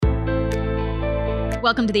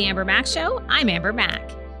Welcome to the Amber Mac Show. I'm Amber Mac.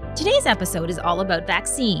 Today's episode is all about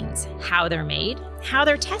vaccines, how they're made, how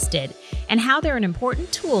they're tested, and how they're an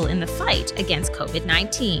important tool in the fight against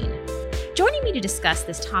COVID-19. Joining me to discuss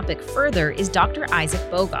this topic further is Dr. Isaac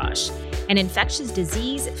Bogosh, an infectious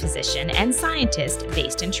disease physician and scientist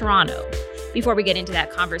based in Toronto. Before we get into that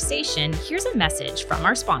conversation, here's a message from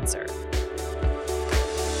our sponsor.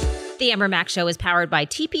 The Amber Mac Show is powered by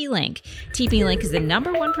TP-Link. TP-Link is the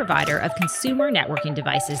 #1 provider of consumer networking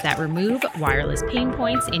devices that remove wireless pain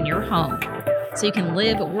points in your home, so you can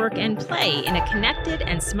live, work, and play in a connected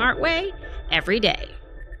and smart way every day.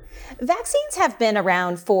 Vaccines have been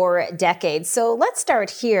around for decades, so let's start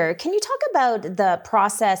here. Can you talk about the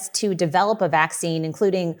process to develop a vaccine,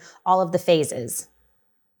 including all of the phases?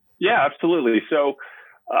 Yeah, absolutely. So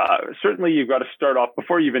certainly you've got to start off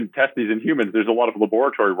before you even test these in humans. There's a lot of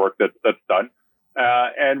laboratory work that's done.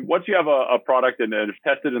 And once you have a product and it's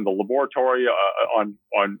tested in the laboratory on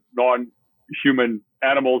non-human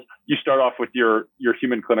animals, you start off with your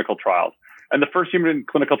human clinical trials. And the first human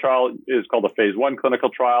clinical trial is called a phase 1 clinical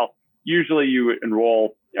trial. Usually you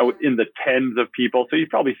enroll in the tens of people. So you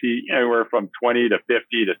probably see anywhere from 20 to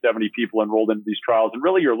 50 to 70 people enrolled into these trials. And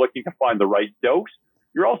really you're looking to find the right dose.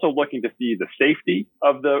 You're also looking to see the safety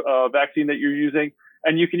of the vaccine that you're using.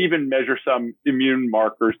 And you can even measure some immune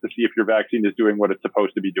markers to see if your vaccine is doing what it's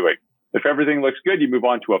supposed to be doing. If everything looks good, you move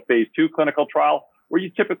on to a phase 2 clinical trial where you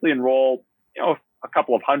typically enroll, a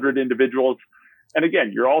couple of hundred individuals. And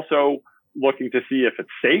again, you're also looking to see if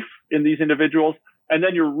it's safe in these individuals. And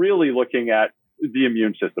then you're really looking at the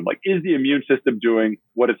immune system. Like, is the immune system doing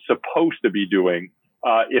what it's supposed to be doing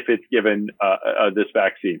if it's given this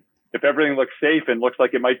vaccine? If everything looks safe and looks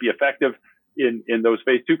like it might be effective in those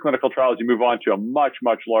phase 2 clinical trials, you move on to a much,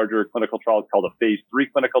 much larger clinical trial. It's called a phase 3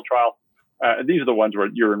 clinical trial. And these are the ones where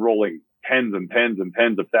you're enrolling tens and tens and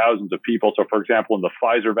tens of thousands of people. So, for example, in the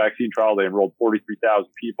Pfizer vaccine trial, they enrolled 43,000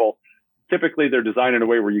 people. Typically, they're designed in a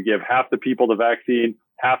way where you give half the people the vaccine,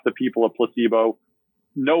 half the people a placebo.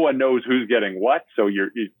 No one knows who's getting what. So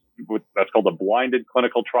that's called a blinded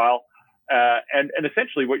clinical trial. And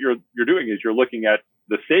essentially what you're doing is you're looking at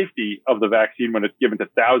the safety of the vaccine when it's given to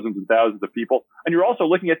thousands and thousands of people. And you're also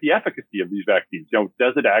looking at the efficacy of these vaccines.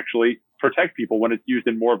 Does it actually protect people when it's used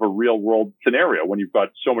in more of a real world scenario when you've got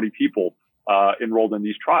so many people enrolled in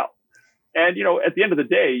these trials? And, at the end of the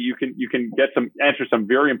day, you can answer some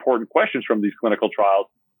very important questions from these clinical trials.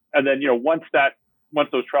 And then, once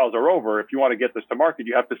those trials are over, if you want to get this to market,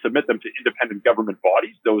 you have to submit them to independent government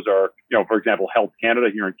bodies. Those are, for example, Health Canada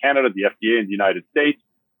here in Canada, the FDA in the United States.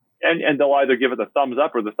 And they'll either give it the thumbs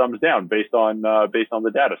up or the thumbs down based on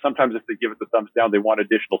the data. Sometimes if they give it the thumbs down, they want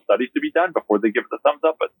additional studies to be done before they give it the thumbs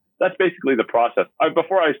up. But that's basically the process.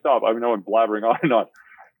 Before I stop, I know I'm blabbering on and on.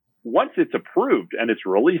 Once it's approved and it's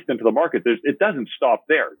released into the market, it doesn't stop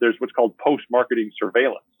there. There's what's called post-marketing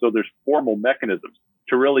surveillance. So there's formal mechanisms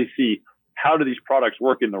to really see how do these products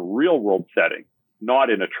work in the real world setting,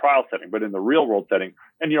 not in a trial setting, but in the real world setting.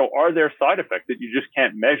 And, are there side effects that you just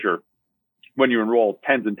can't measure when you enroll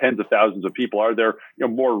tens and tens of thousands of people? Are there,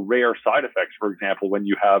 more rare side effects, for example, when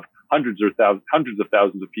you have hundreds of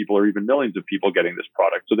thousands of people or even millions of people getting this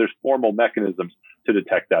product? So there's formal mechanisms to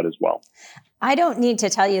detect that as well. I don't need to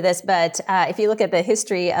tell you this, but if you look at the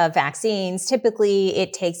history of vaccines, typically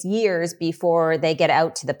it takes years before they get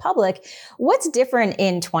out to the public. What's different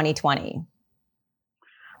in 2020?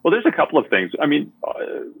 Well, there's a couple of things. I mean,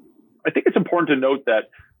 I think it's important to note that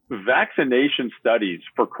vaccination studies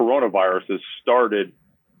for coronaviruses started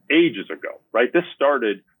ages ago, right? This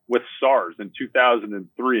started with SARS in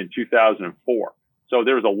 2003 and 2004. So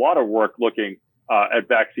there was a lot of work looking at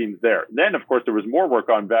vaccines there. Then, of course, there was more work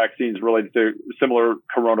on vaccines related to similar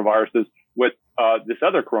coronaviruses with this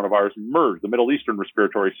other coronavirus, MERS, the Middle Eastern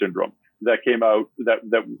Respiratory Syndrome, that came out that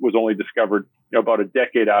was only discovered about a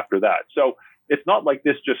decade after that. So it's not like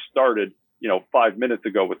this just started 5 minutes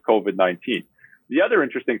ago with COVID-19. The other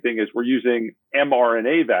interesting thing is we're using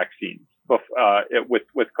mRNA vaccines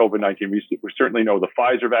with COVID-19. We certainly know the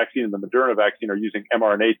Pfizer vaccine and the Moderna vaccine are using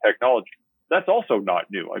mRNA technology. That's also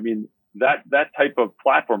not new. I mean, that type of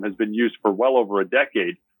platform has been used for well over a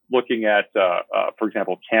decade, looking at, for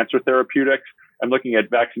example, cancer therapeutics and looking at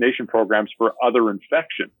vaccination programs for other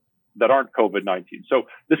infections that aren't COVID-19. So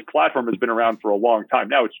this platform has been around for a long time.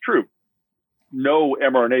 Now, it's true, no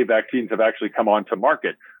mRNA vaccines have actually come onto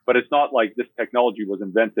market, but it's not like this technology was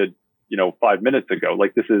invented, 5 minutes ago.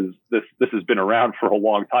 Like this has been around for a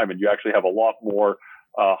long time, and you actually have a lot more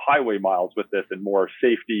highway miles with this and more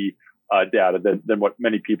safety data than what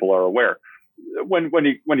many people are aware. When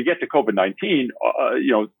you get to COVID-19,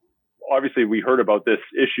 obviously we heard about this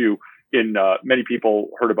issue many people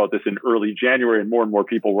heard about this in early January, and more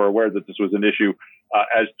people were aware that this was an issue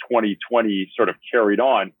as 2020 sort of carried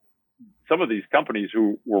on. Some of these companies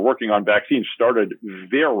who were working on vaccines started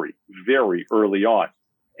very, very early on,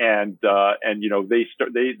 and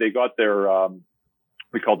they got their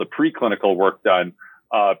we call the preclinical work done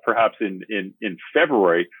perhaps in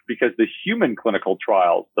February, because the human clinical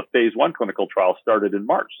trials, the phase 1 clinical trials, started in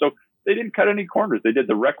March. So they didn't cut any corners. They did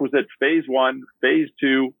the requisite phase 1, phase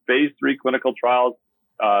 2, phase 3 clinical trials.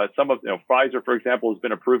 Some of, Pfizer, for example, has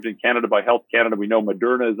been approved in Canada by Health Canada. We know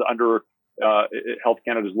Moderna is under, Health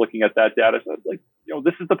Canada is looking at that data. So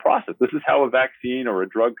this is the process. This is how a vaccine or a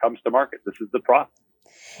drug comes to market. This is the process.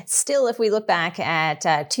 Still, if we look back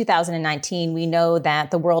at 2019, we know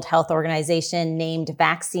that the World Health Organization named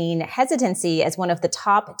vaccine hesitancy as one of the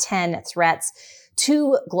top 10 threats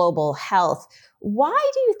to global health.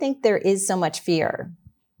 Why do you think there is so much fear?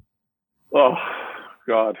 Oh,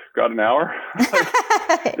 God, got an hour?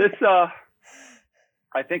 I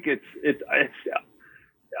think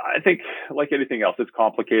I think like anything else, it's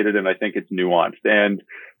complicated, and I think it's nuanced. And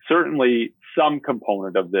certainly some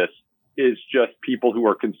component of this is just people who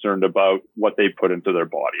are concerned about what they put into their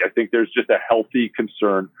body. I think there's just a healthy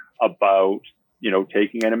concern about,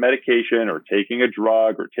 taking in a medication or taking a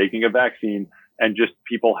drug or taking a vaccine, and just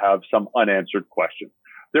people have some unanswered questions.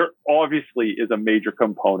 There obviously is a major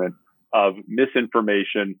component of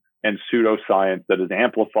misinformation and pseudoscience that is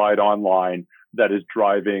amplified online, that is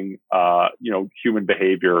driving, human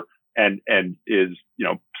behavior and is,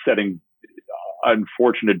 setting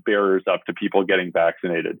unfortunate barriers up to people getting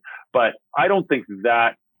vaccinated. But I don't think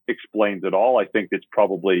that explains it all. I think it's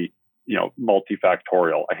probably,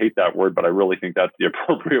 multifactorial. I hate that word, but I really think that's the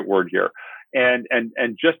appropriate word here. And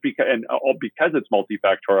just because it's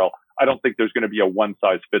multifactorial, I don't think there's going to be a one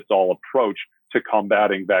size fits all approach to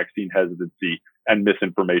combating vaccine hesitancy and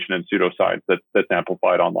misinformation and pseudoscience that's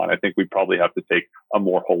amplified online. I think we probably have to take a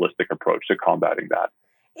more holistic approach to combating that.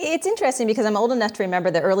 It's interesting because I'm old enough to remember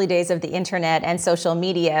the early days of the internet and social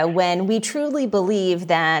media when we truly believed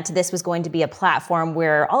that this was going to be a platform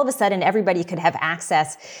where all of a sudden everybody could have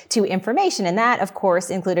access to information. And that, of course,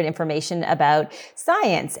 included information about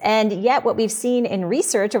science. And yet what we've seen in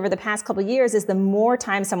research over the past couple of years is the more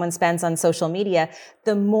time someone spends on social media,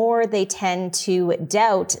 the more they tend to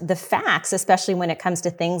doubt the facts, especially when it comes to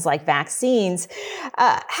things like vaccines.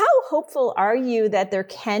 How hopeful are you that there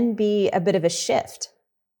can be a bit of a shift?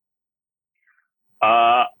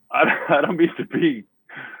 I don't mean to be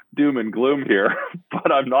doom and gloom here,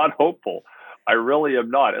 but I'm not hopeful. I really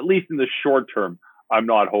am not. At least in the short term, I'm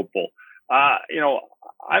not hopeful.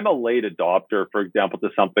 I'm a late adopter, for example, to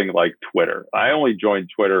something like Twitter. I only joined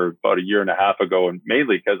Twitter about a year and a half ago, and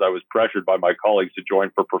mainly because I was pressured by my colleagues to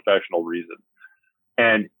join for professional reasons.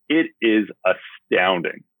 And it is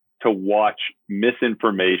astounding to watch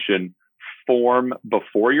misinformation form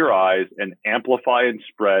before your eyes and amplify and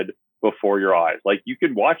spread before your eyes. Like, you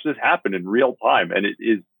can watch this happen in real time, and it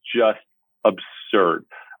is just absurd.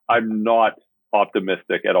 I'm not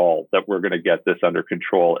optimistic at all that we're going to get this under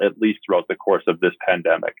control, at least throughout the course of this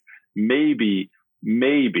pandemic. Maybe,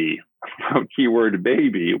 keyword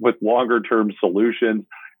maybe, with longer term solutions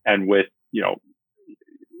and with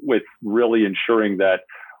really ensuring that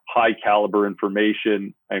high caliber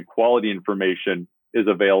information and quality information is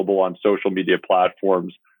available on social media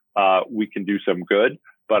platforms, we can do some good.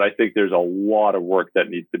 But I think there's a lot of work that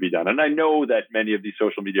needs to be done. And I know that many of these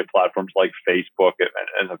social media platforms like Facebook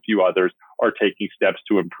and a few others are taking steps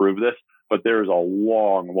to improve this, but there's a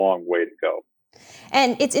long, long way to go.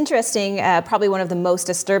 And it's interesting, probably one of the most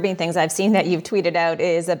disturbing things I've seen that you've tweeted out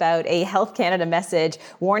is about a Health Canada message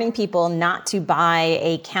warning people not to buy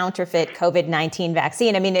a counterfeit COVID-19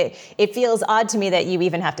 vaccine. I mean, it feels odd to me that you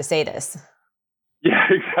even have to say this. Yeah,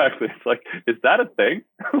 exactly. It's like, is that a thing?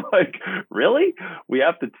 Like, really? We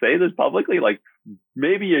have to say this publicly? Like,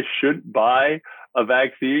 maybe you shouldn't buy a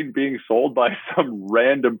vaccine being sold by some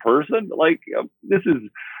random person? Like, this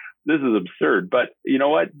is absurd. But you know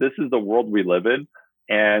what? This is the world we live in.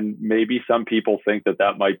 And maybe some people think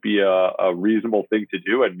that might be a reasonable thing to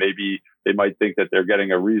do. And maybe they might think that they're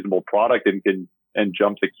getting a reasonable product and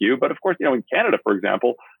jump the queue. But of course, in Canada, for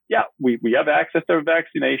example, yeah, we have access to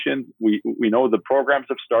vaccinations. We know the programs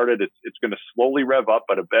have started. It's going to slowly rev up,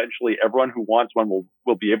 but eventually everyone who wants one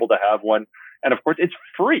will be able to have one. And of course, it's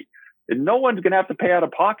free. And no one's going to have to pay out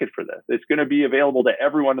of pocket for this. It's going to be available to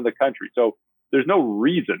everyone in the country. So there's no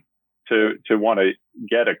reason to want to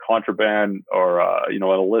get a contraband or an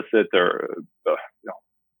illicit or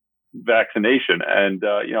vaccination. And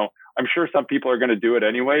I'm sure some people are going to do it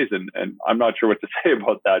anyways, and I'm not sure what to say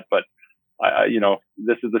about that. But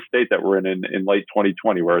this is the state that we're in late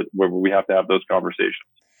 2020 where we have to have those conversations.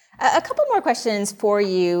 A couple more questions for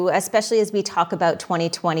you, especially as we talk about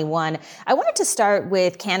 2021. I wanted to start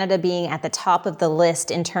with Canada being at the top of the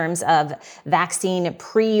list in terms of vaccine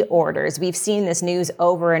pre-orders. We've seen this news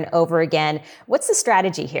over and over again. What's the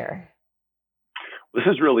strategy here? This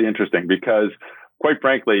is really interesting because, quite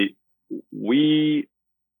frankly, we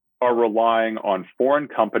are relying on foreign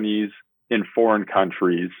companies in foreign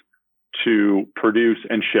countries to produce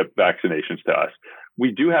and ship vaccinations to us. We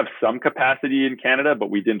do have some capacity in Canada, but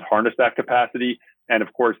we didn't harness that capacity. And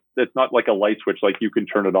of course, it's not like a light switch, like you can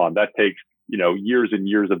turn it on. That takes, years and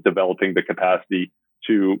years of developing the capacity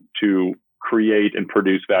to create and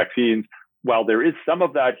produce vaccines. While there is some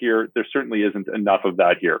of that here, there certainly isn't enough of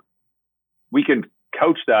that here. We can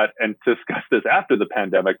couch that and discuss this after the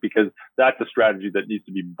pandemic because that's a strategy that needs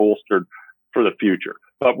to be bolstered for the future.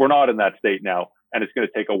 But we're not in that state now, and it's going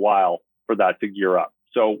to take a while for that to gear up.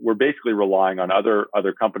 So we're basically relying on other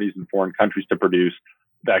companies in foreign countries to produce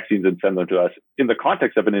vaccines and send them to us in the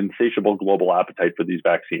context of an insatiable global appetite for these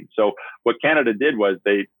vaccines. So what Canada did was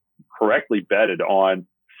they correctly betted on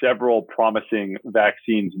several promising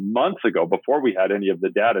vaccines months ago before we had any of the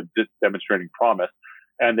data demonstrating promise.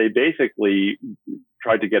 And they basically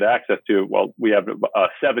tried to get access to, we have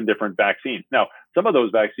 7 different vaccines. Now, some of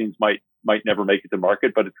those vaccines might never make it to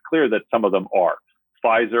market, but it's clear that some of them are.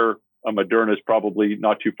 Pfizer, Moderna is probably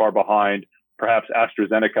not too far behind. Perhaps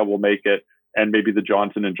AstraZeneca will make it, and maybe the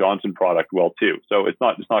Johnson & Johnson product will too. So it's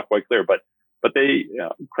not quite clear, but they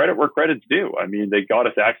credit where credit's due. I mean, they got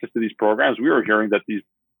us access to these programs. We were hearing that these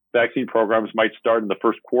vaccine programs might start in the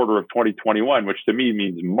first quarter of 2021, which to me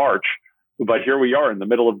means March. But here we are in the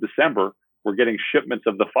middle of December. We're getting shipments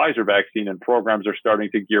of the Pfizer vaccine, and programs are starting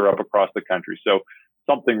to gear up across the country. So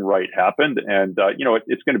something right happened, and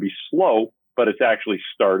it's going to be slow, but it's actually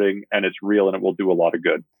starting, and it's real, and it will do a lot of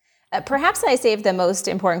good. Perhaps I saved the most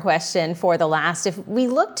important question for the last. If we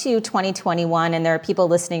look to 2021, and there are people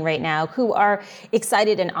listening right now who are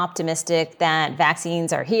excited and optimistic that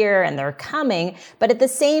vaccines are here and they're coming, but at the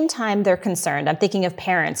same time, they're concerned. I'm thinking of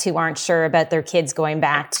parents who aren't sure about their kids going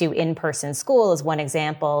back to in-person school as one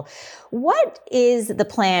example. What is the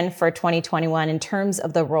plan for 2021 in terms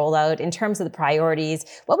of the rollout, in terms of the priorities?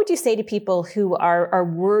 What would you say to people who are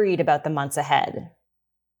worried about the months ahead?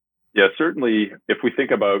 Yeah, certainly if we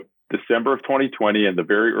think about December of 2020 and the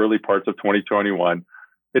very early parts of 2021,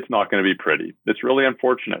 it's not going to be pretty. It's really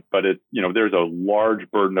unfortunate, but there's a large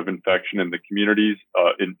burden of infection in the communities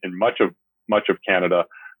in much of Canada,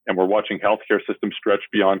 and we're watching healthcare systems stretch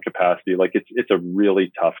beyond capacity. Like it's a really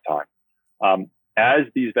tough time. As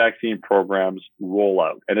these vaccine programs roll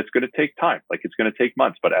out, and it's going to take time, like it's going to take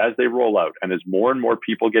months, but as they roll out and as more and more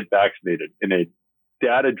people get vaccinated in a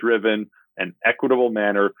data-driven and equitable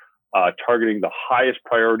manner, targeting the highest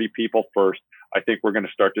priority people first, I think we're going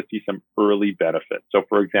to start to see some early benefits. So,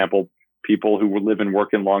 for example, people who live and work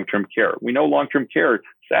in long-term care. We know long-term care,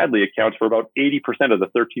 sadly, accounts for about 80% of the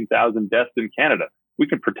 13,000 deaths in Canada. We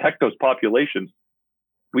can protect those populations.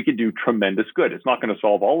 We can do tremendous good. It's not going to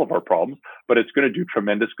solve all of our problems, but it's going to do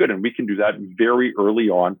tremendous good. And we can do that very early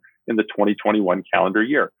on in the 2021 calendar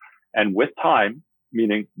year. And with time,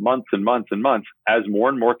 meaning months and months and months, as more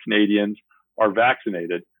and more Canadians are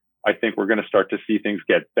vaccinated, I think we're going to start to see things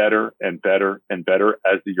get better and better and better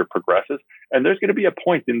as the year progresses. And there's going to be a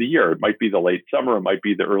point in the year, it might be the late summer, it might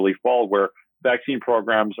be the early fall, where vaccine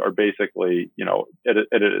programs are basically, at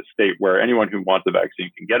a state where anyone who wants a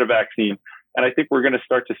vaccine can get a vaccine. And I think we're going to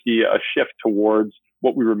start to see a shift towards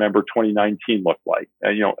what we remember 2019 looked like.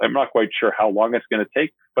 And, I'm not quite sure how long it's going to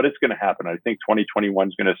take, but it's going to happen. I think 2021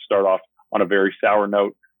 is going to start off on a very sour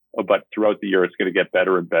note, but throughout the year, it's going to get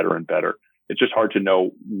better and better and better. It's just hard to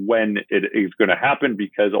know when it is going to happen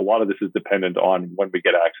because a lot of this is dependent on when we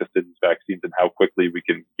get access to these vaccines and how quickly we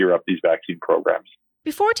can gear up these vaccine programs.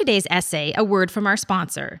 Before today's essay, a word from our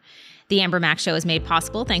sponsor. The Amber Mac Show is made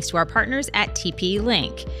possible thanks to our partners at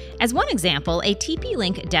TP-Link. As one example, a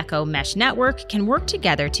TP-Link Deco mesh network can work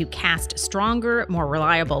together to cast stronger, more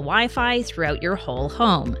reliable Wi-Fi throughout your whole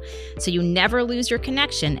home, so you never lose your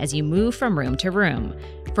connection as you move from room to room.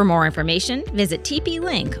 For more information, visit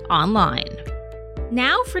TP-Link online.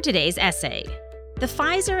 Now for today's essay. The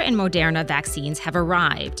Pfizer and Moderna vaccines have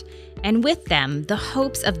arrived, and with them, the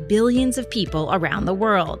hopes of billions of people around the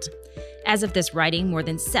world. As of this writing, more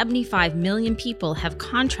than 75 million people have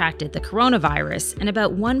contracted the coronavirus, and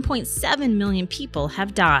about 1.7 million people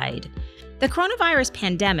have died. The coronavirus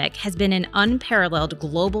pandemic has been an unparalleled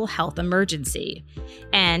global health emergency,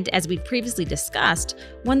 and as we've previously discussed,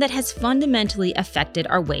 one that has fundamentally affected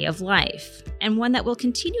our way of life, and one that will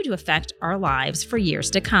continue to affect our lives for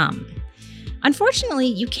years to come. Unfortunately,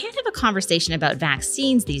 you can't have a conversation about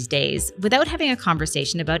vaccines these days without having a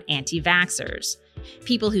conversation about anti-vaxxers,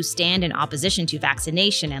 people who stand in opposition to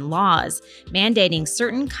vaccination and laws mandating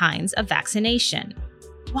certain kinds of vaccination.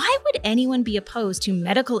 Why would anyone be opposed to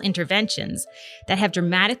medical interventions that have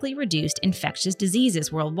dramatically reduced infectious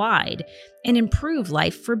diseases worldwide and improve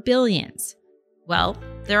life for billions? Well,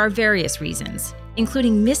 there are various reasons,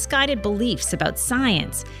 including misguided beliefs about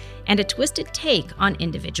science and a twisted take on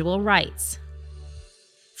individual rights.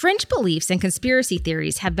 Fringe beliefs and conspiracy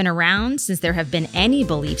theories have been around since there have been any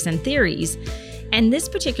beliefs and theories, and this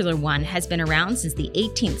particular one has been around since the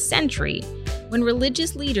 18th century, when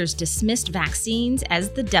religious leaders dismissed vaccines as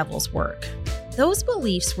the devil's work. Those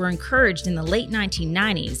beliefs were encouraged in the late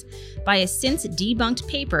 1990s by a since debunked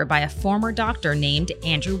paper by a former doctor named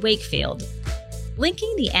Andrew Wakefield,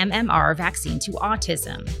 linking the MMR vaccine to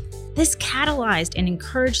autism. This catalyzed and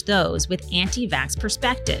encouraged those with anti-vax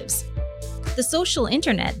perspectives. The social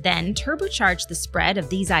internet then turbocharged the spread of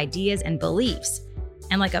these ideas and beliefs,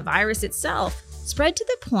 and like a virus itself, spread to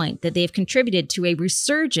the point that they've contributed to a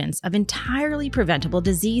resurgence of entirely preventable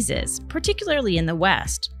diseases, particularly in the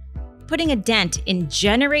West, putting a dent in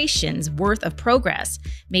generations' worth of progress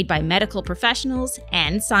made by medical professionals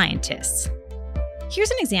and scientists.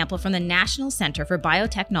 Here's an example from the National Center for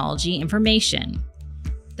Biotechnology Information.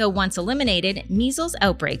 Though once eliminated, measles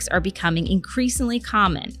outbreaks are becoming increasingly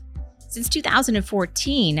common. Since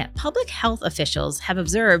 2014, public health officials have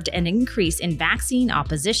observed an increase in vaccine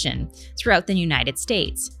opposition throughout the United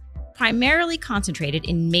States, primarily concentrated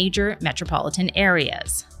in major metropolitan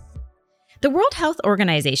areas. The World Health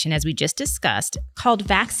Organization, as we just discussed, called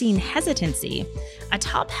vaccine hesitancy a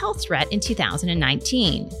top health threat in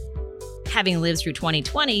 2019. Having lived through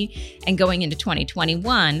 2020 and going into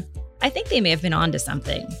 2021, I think they may have been onto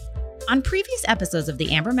something. On previous episodes of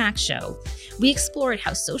The Amber Mac Show, we explored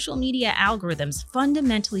how social media algorithms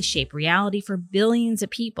fundamentally shape reality for billions of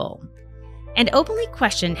people, and openly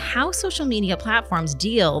questioned how social media platforms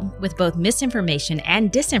deal with both misinformation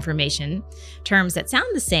and disinformation, terms that sound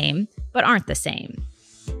the same but aren't the same.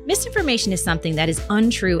 Misinformation is something that is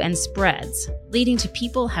untrue and spreads, leading to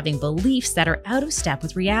people having beliefs that are out of step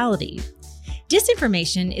with reality.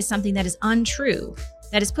 Disinformation is something that is untrue,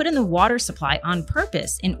 that is put in the water supply on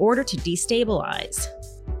purpose in order to destabilize.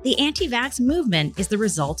 The anti-vax movement is the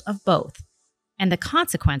result of both, and the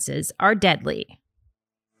consequences are deadly.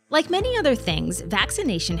 Like many other things,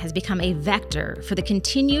 vaccination has become a vector for the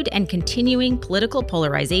continued and continuing political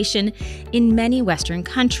polarization in many Western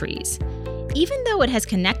countries. Even though it has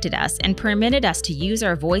connected us and permitted us to use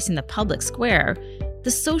our voice in the public square, the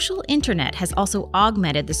social internet has also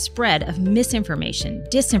augmented the spread of misinformation,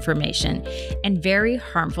 disinformation, and very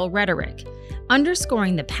harmful rhetoric,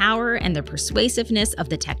 underscoring the power and the persuasiveness of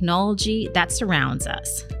the technology that surrounds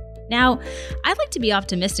us. Now, I'd like to be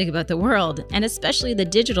optimistic about the world, and especially the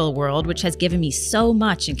digital world, which has given me so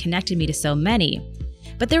much and connected me to so many.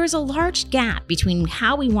 But there is a large gap between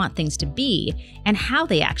how we want things to be and how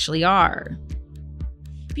they actually are.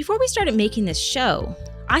 Before we started making this show,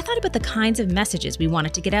 I thought about the kinds of messages we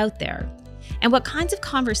wanted to get out there and what kinds of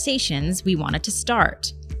conversations we wanted to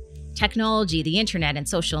start. Technology, the internet, and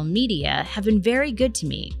social media have been very good to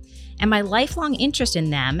me, and my lifelong interest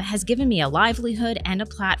in them has given me a livelihood and a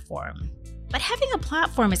platform. But having a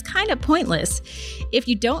platform is kind of pointless if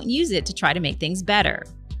you don't use it to try to make things better.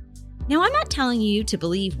 Now, I'm not telling you to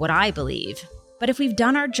believe what I believe, but if we've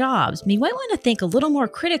done our jobs, we might want to think a little more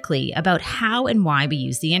critically about how and why we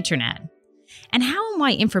use the internet, and how and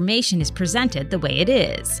why information is presented the way it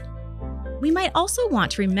is. We might also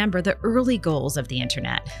want to remember the early goals of the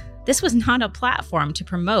internet. This was not a platform to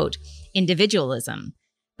promote individualism,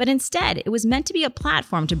 but instead it was meant to be a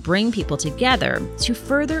platform to bring people together to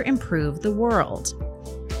further improve the world.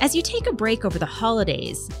 As you take a break over the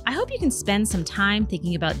holidays, I hope you can spend some time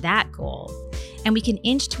thinking about that goal, and we can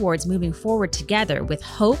inch towards moving forward together with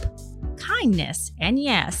hope, kindness, and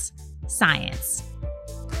yes, science.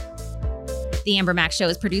 The Amber Mac Show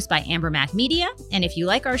is produced by Amber Mac Media, and if you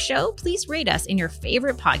like our show, please rate us in your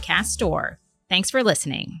favorite podcast store. Thanks for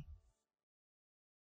listening.